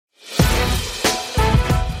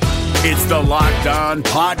It's the Locked On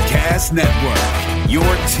Podcast Network, your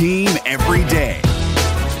team every day.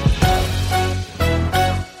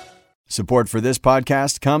 Support for this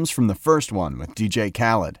podcast comes from The First One with DJ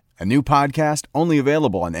Khaled, a new podcast only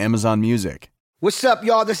available on Amazon Music. What's up,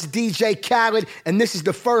 y'all? This is DJ Khaled, and this is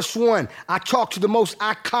The First One. I talk to the most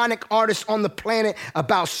iconic artists on the planet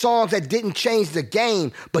about songs that didn't change the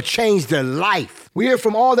game, but changed their life. We hear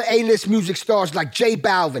from all the A-list music stars like J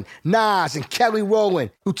Balvin, Nas, and Kelly Rowland,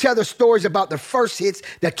 who tell their stories about their first hits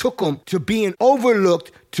that took them to being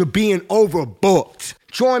overlooked to being overbooked.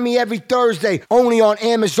 Join me every Thursday, only on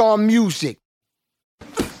Amazon Music.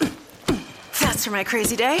 That's for my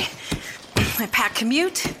crazy day. My packed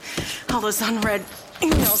commute, all those unread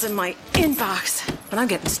emails in my inbox. But I'm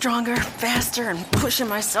getting stronger, faster, and pushing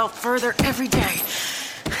myself further every day.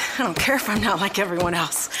 I don't care if I'm not like everyone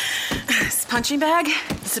else. This punching bag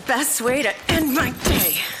is the best way to end my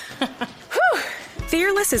day. Whew.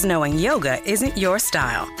 Fearless is knowing yoga isn't your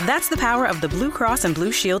style. That's the power of the Blue Cross and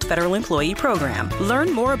Blue Shield Federal Employee Program.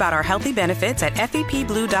 Learn more about our healthy benefits at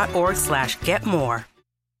fepblue.org/getmore.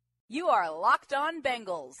 You are Locked On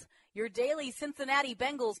Bengals, your daily Cincinnati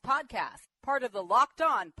Bengals podcast, part of the Locked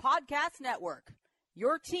On Podcast Network,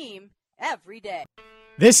 your team every day.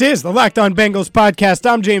 This is the Locked On Bengals podcast.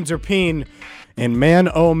 I'm James Rapien, and man,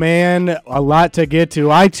 oh man, a lot to get to.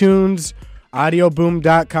 iTunes,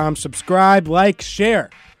 audioboom.com. Subscribe, like, share.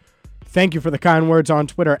 Thank you for the kind words on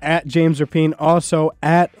Twitter, at James Rapien, also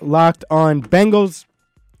at Locked On Bengals.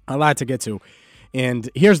 A lot to get to. And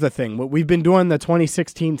here's the thing. What we've been doing the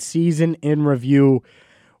 2016 season in review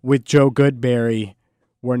with Joe Goodberry.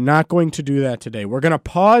 We're not going to do that today. We're going to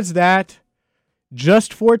pause that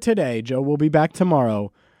just for today. Joe will be back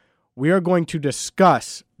tomorrow. We are going to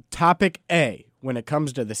discuss topic A when it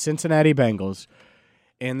comes to the Cincinnati Bengals.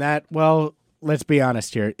 And that, well, let's be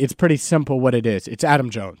honest here. It's pretty simple what it is. It's Adam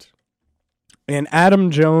Jones. And Adam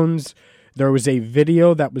Jones, there was a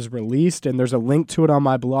video that was released, and there's a link to it on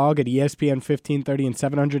my blog at ESPN 1530 and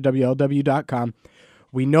 700WLW.com.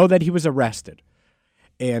 We know that he was arrested.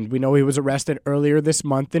 And we know he was arrested earlier this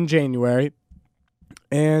month in January.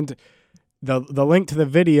 And the link to the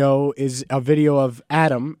video is a video of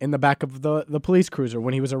Adam in the back of the police cruiser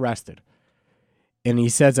when he was arrested. And he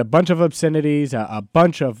says a bunch of obscenities, a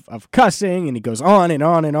bunch of cussing, and he goes on and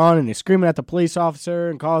on and on, and he's screaming at the police officer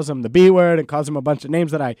and calls him the B word and calls him a bunch of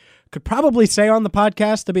names that I could probably say on the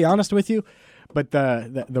podcast, to be honest with you. But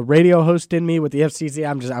the radio host in me with the FCC,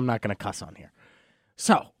 I'm not going to cuss on here.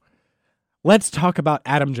 So let's talk about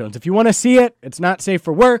Adam Jones. If you want to see it, it's not safe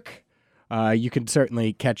for work. You can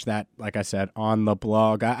certainly catch that, like I said, on the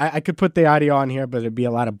blog. I could put the audio on here, but it'd be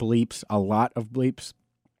a lot of bleeps.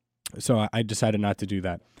 So I decided not to do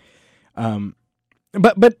that.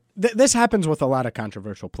 But this happens with a lot of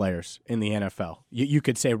controversial players in the NFL. You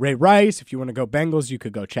could say Ray Rice. If you want to go Bengals, you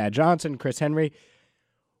could go Chad Johnson, Chris Henry.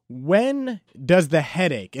 When does the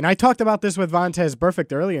headache, and I talked about this with Vontaze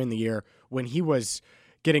Burfict earlier in the year when he was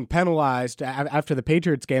getting penalized after the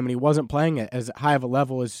Patriots game and he wasn't playing at as high of a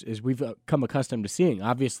level as we've come accustomed to seeing.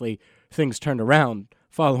 Obviously, things turned around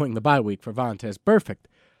following the bye week for Vontaze Burfict.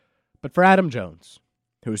 But for Adam Jones,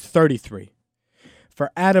 who's 33.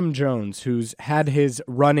 For Adam Jones, who's had his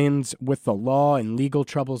run-ins with the law and legal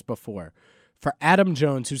troubles before. For Adam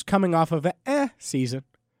Jones, who's coming off of a season.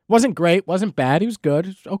 Wasn't great, wasn't bad, he was good,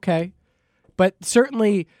 it was okay. But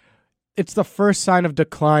certainly, it's the first sign of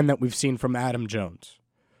decline that we've seen from Adam Jones.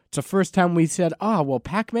 It's the first time we said,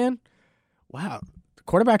 Pacman, wow, the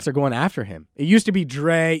quarterbacks are going after him. It used to be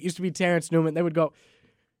Dre, it used to be Terrence Newman. They would go,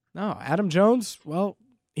 no, Adam Jones, well,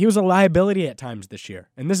 he was a liability at times this year.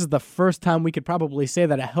 And this is the first time we could probably say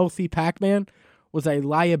that a healthy Pacman was a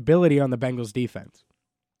liability on the Bengals defense.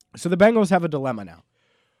 So the Bengals have a dilemma now.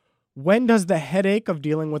 When does the headache of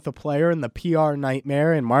dealing with the player and the PR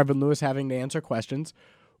nightmare and Marvin Lewis having to answer questions,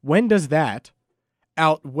 when does that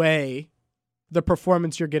outweigh the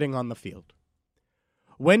performance you're getting on the field?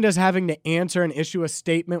 When does having to answer and issue a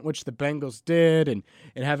statement, which the Bengals did, and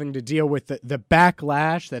having to deal with the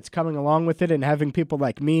backlash that's coming along with it, and having people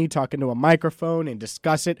like me talking to a microphone and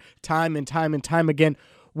discuss it time and time and time again,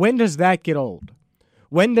 when does that get old?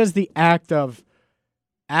 When does the act of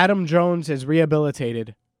Adam Jones is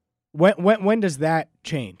rehabilitated, when does that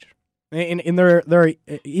change? In their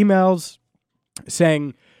emails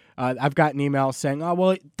saying, I've gotten emails saying,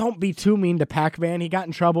 don't be too mean to Pacman. He got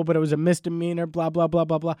in trouble, but it was a misdemeanor, blah, blah, blah,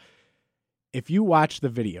 blah, blah. If you watch the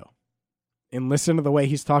video and listen to the way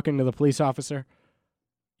he's talking to the police officer,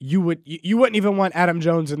 you wouldn't even want Adam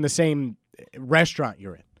Jones in the same restaurant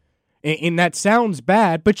you're in. And that sounds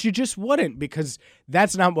bad, but you just wouldn't, because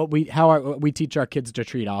that's not what we teach our kids to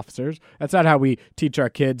treat officers. That's not how we teach our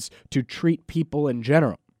kids to treat people in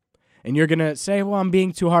general. And you're going to say, well, I'm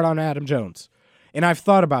being too hard on Adam Jones. And I've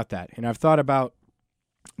thought about that, and I've thought about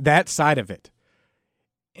that side of it.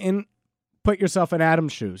 And put yourself in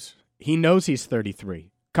Adam's shoes. He knows he's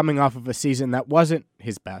 33, coming off of a season that wasn't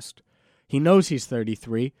his best. He knows he's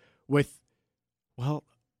 33 with, well,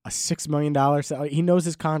 a $6 million salary. He knows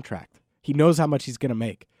his contract. He knows how much he's going to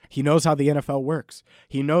make. He knows how the NFL works.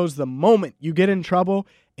 He knows the moment you get in trouble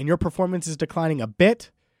and your performance is declining a bit,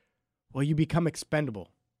 well, you become expendable.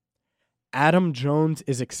 Adam Jones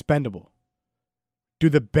is expendable. Do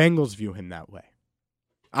the Bengals view him that way?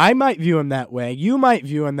 I might view him that way. You might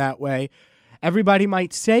view him that way. Everybody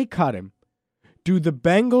might say cut him. Do the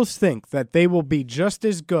Bengals think that they will be just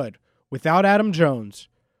as good without Adam Jones?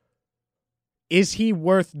 Is he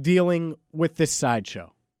worth dealing with this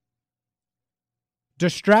sideshow?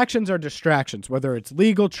 Distractions are distractions, whether it's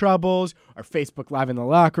legal troubles or Facebook Live in the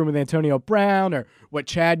locker room with Antonio Brown, or what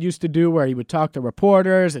Chad used to do where he would talk to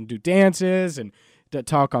reporters and do dances and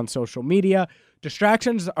talk on social media.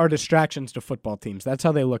 Distractions are distractions to football teams. That's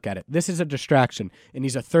how they look at it. This is a distraction, and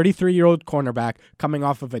he's a 33-year-old cornerback coming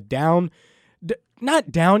off of a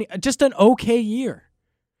just an okay year.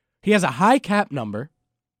 He has a high cap number.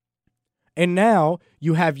 And now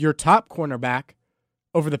you have your top cornerback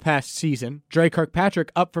over the past season, Dre Kirkpatrick,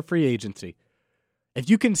 up for free agency. If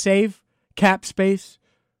you can save cap space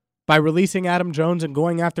by releasing Adam Jones and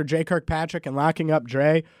going after Dre Kirkpatrick and locking up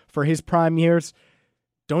Dre for his prime years,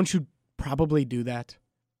 don't you probably do that?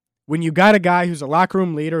 When you got a guy who's a locker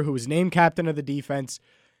room leader, who is named captain of the defense,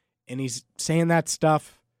 and he's saying that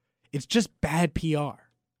stuff, it's just bad PR.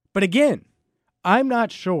 But again, I'm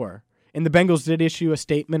not sure. And the Bengals did issue a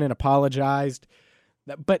statement and apologized.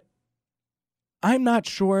 But I'm not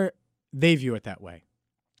sure they view it that way.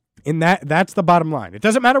 And that's the bottom line. It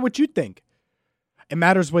doesn't matter what you think. It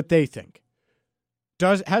matters what they think.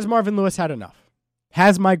 Has Marvin Lewis had enough?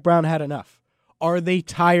 Has Mike Brown had enough? Are they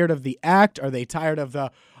tired of the act? Are they tired of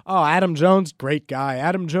Adam Jones, great guy.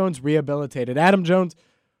 Adam Jones rehabilitated. Adam Jones.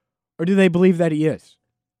 Or do they believe that he is?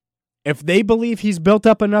 If they believe he's built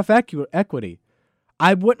up enough equity,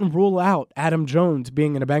 I wouldn't rule out Adam Jones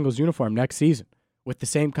being in a Bengals uniform next season with the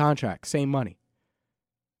same contract, same money.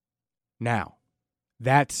 Now,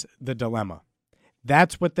 that's the dilemma.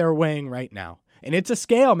 That's what they're weighing right now. And it's a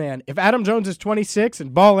scale, man. If Adam Jones is 26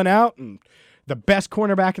 and balling out and the best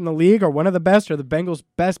cornerback in the league or one of the best or the Bengals'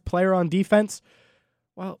 best player on defense,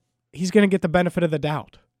 well, he's going to get the benefit of the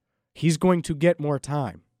doubt. He's going to get more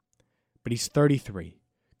time. But he's 33,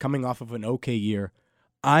 coming off of an okay year.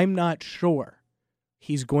 I'm not sure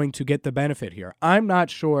he's going to get the benefit here. I'm not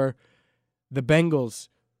sure the Bengals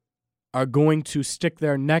are going to stick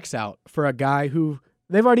their necks out for a guy who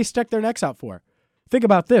they've already stuck their necks out for. Think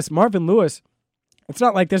about this. Marvin Lewis, it's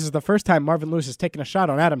not like this is the first time Marvin Lewis has taken a shot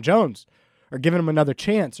on Adam Jones or given him another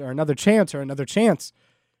chance or another chance or another chance.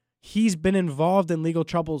 He's been involved in legal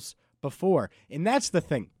troubles before. And that's the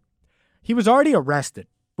thing. He was already arrested,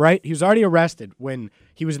 right? He was already arrested when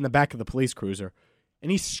he was in the back of the police cruiser. And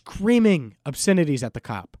he's screaming obscenities at the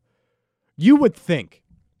cop. You would think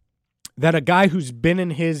that a guy who's been in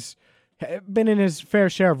his fair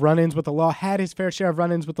share of run-ins with the law, had his fair share of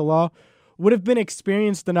run-ins with the law, would have been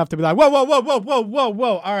experienced enough to be like, whoa.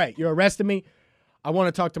 All right, you're arresting me. I want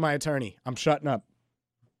to talk to my attorney. I'm shutting up.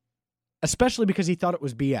 Especially because he thought it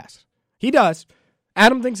was BS. He does.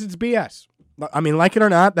 Adam thinks it's BS. I mean, like it or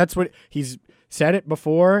not, that's what he's said it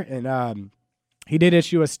before. And he did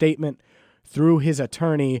issue a statement through his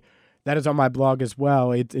attorney that is on my blog as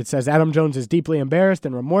well. It says, Adam Jones is deeply embarrassed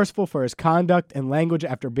and remorseful for his conduct and language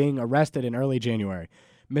after being arrested in early January.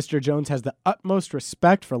 Mr. Jones has the utmost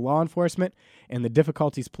respect for law enforcement and the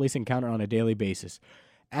difficulties police encounter on a daily basis.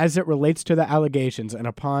 As it relates to the allegations and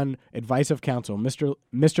upon advice of counsel,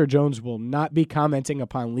 Mr. Jones will not be commenting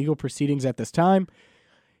upon legal proceedings at this time.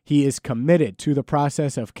 He is committed to the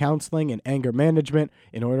process of counseling and anger management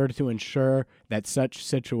in order to ensure that such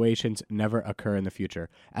situations never occur in the future.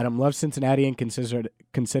 Adam loves Cincinnati and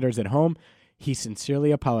considers it home. He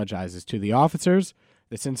sincerely apologizes to the officers,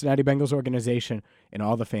 the Cincinnati Bengals organization, and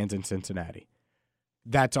all the fans in Cincinnati.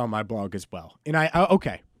 That's on my blog as well. And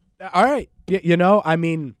okay. All right. I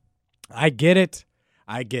mean, I get it.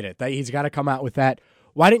 That he's got to come out with that.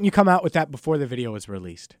 Why didn't you come out with that before the video was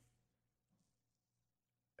released?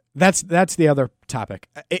 That's the other topic.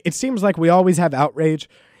 It seems like we always have outrage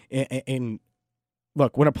in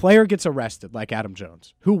look, when a player gets arrested like Adam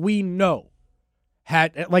Jones, who we know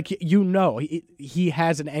had, like, he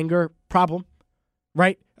has an anger problem,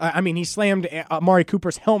 right? I mean, he slammed Amari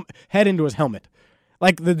Cooper's head into his helmet.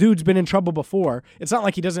 Like, the dude's been in trouble before. It's not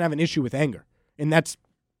like he doesn't have an issue with anger. And that's,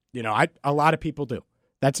 a lot of people do.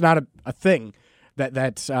 That's not a thing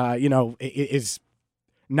that's is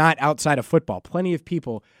not outside of football. Plenty of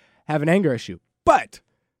people have an anger issue. But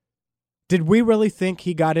did we really think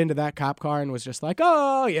he got into that cop car and was just like,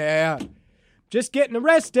 oh, yeah, just getting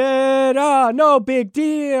arrested. Oh, no big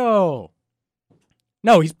deal.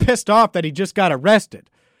 No, he's pissed off that he just got arrested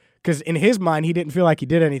because in his mind, he didn't feel like he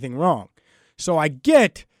did anything wrong. So I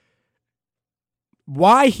get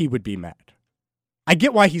why he would be mad. I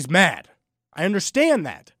get why he's mad. I understand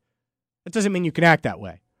that. That doesn't mean you can act that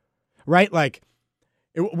way, right? Like,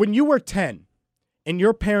 when you were 10 and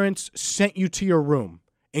your parents sent you to your room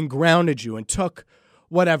and grounded you and took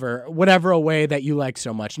whatever away that you like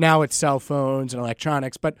so much. Now it's cell phones and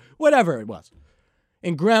electronics, but whatever it was,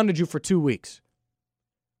 and grounded you for 2 weeks.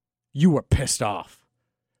 You were pissed off.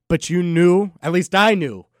 But you knew, at least I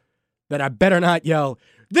knew, that I better not yell,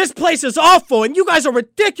 this place is awful and you guys are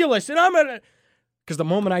ridiculous and I'm going to... Because the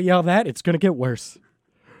moment I yell that, it's going to get worse.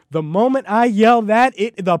 The moment I yell that,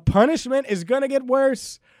 the punishment is going to get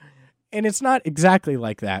worse. And it's not exactly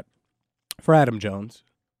like that for Adam Jones.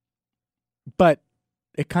 But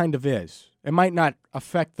it kind of is. It might not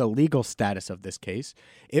affect the legal status of this case.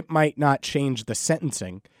 It might not change the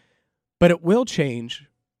sentencing. But it will change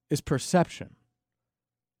his perception.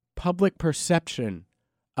 Public perception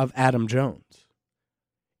of Adam Jones.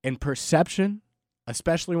 And perception,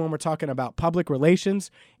 especially when we're talking about public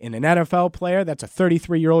relations in an NFL player that's a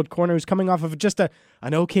 33-year-old corner who's coming off of just an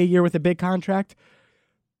okay year with a big contract,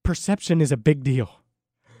 perception is a big deal.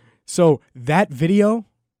 So that video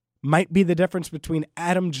might be the difference between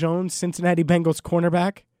Adam Jones, Cincinnati Bengals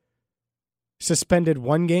cornerback, suspended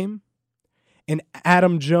 1 game, and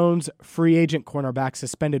Adam Jones, free agent cornerback,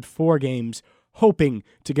 suspended 4 games, hoping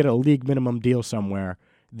to get a league minimum deal somewhere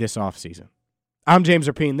this offseason. I'm James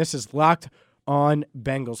Rapien. This is Locked on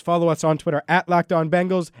Bengals. Follow us on Twitter at Locked on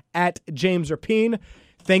Bengals, at James Rapien.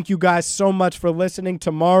 Thank you guys so much for listening.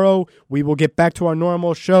 Tomorrow, we will get back to our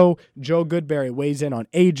normal show. Joe Goodberry weighs in on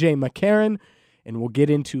A.J. McCarron, and we'll get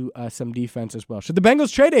into some defense as well. Should the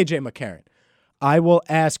Bengals trade A.J. McCarron? I will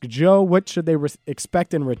ask Joe, what should they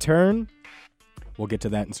expect in return? We'll get to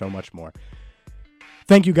that and so much more.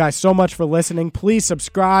 Thank you guys so much for listening. Please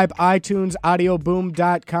subscribe, iTunes,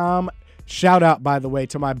 audioboom.com. Shout out, by the way,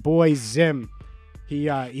 to my boy Zim. He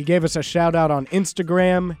gave us a shout out on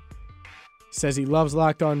Instagram. Says he loves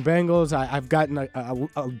Locked on Bengals. I've gotten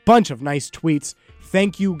a bunch of nice tweets.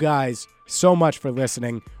 Thank you guys so much for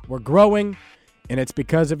listening. We're growing, and it's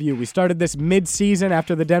because of you. We started this mid-season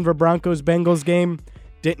after the Denver Broncos-Bengals game.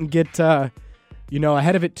 Didn't get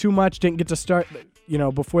ahead of it too much. Didn't get to start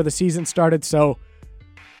before the season started. So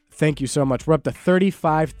thank you so much. We're up to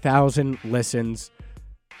 35,000 listens.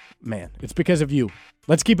 Man, it's because of you.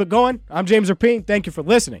 Let's keep it going. I'm James Rapien. Thank you for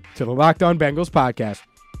listening to the Locked on Bengals podcast.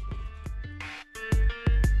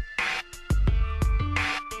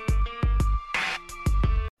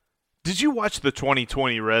 Did you watch the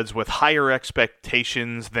 2020 Reds with higher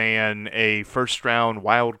expectations than a first-round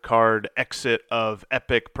wild card exit of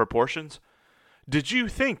epic proportions? Did you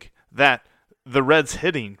think that the Reds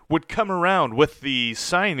hitting would come around with the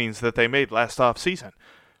signings that they made last offseason?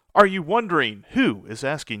 Are you wondering who is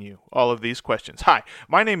asking you all of these questions? Hi,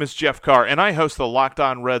 my name is Jeff Carr, and I host the Locked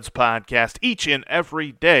on Reds podcast each and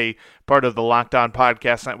every day, part of the Locked on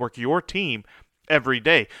Podcast Network, your team every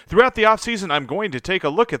day. Throughout the offseason, I'm going to take a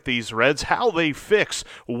look at these Reds, how they fix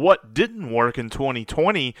what didn't work in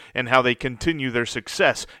 2020, and how they continue their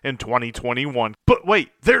success in 2021. But wait,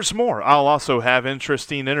 there's more. I'll also have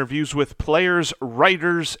interesting interviews with players,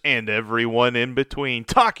 writers, and everyone in between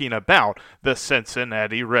talking about the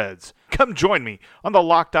Cincinnati Reds. Come join me on the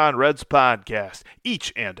Locked on Reds podcast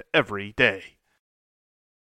each and every day.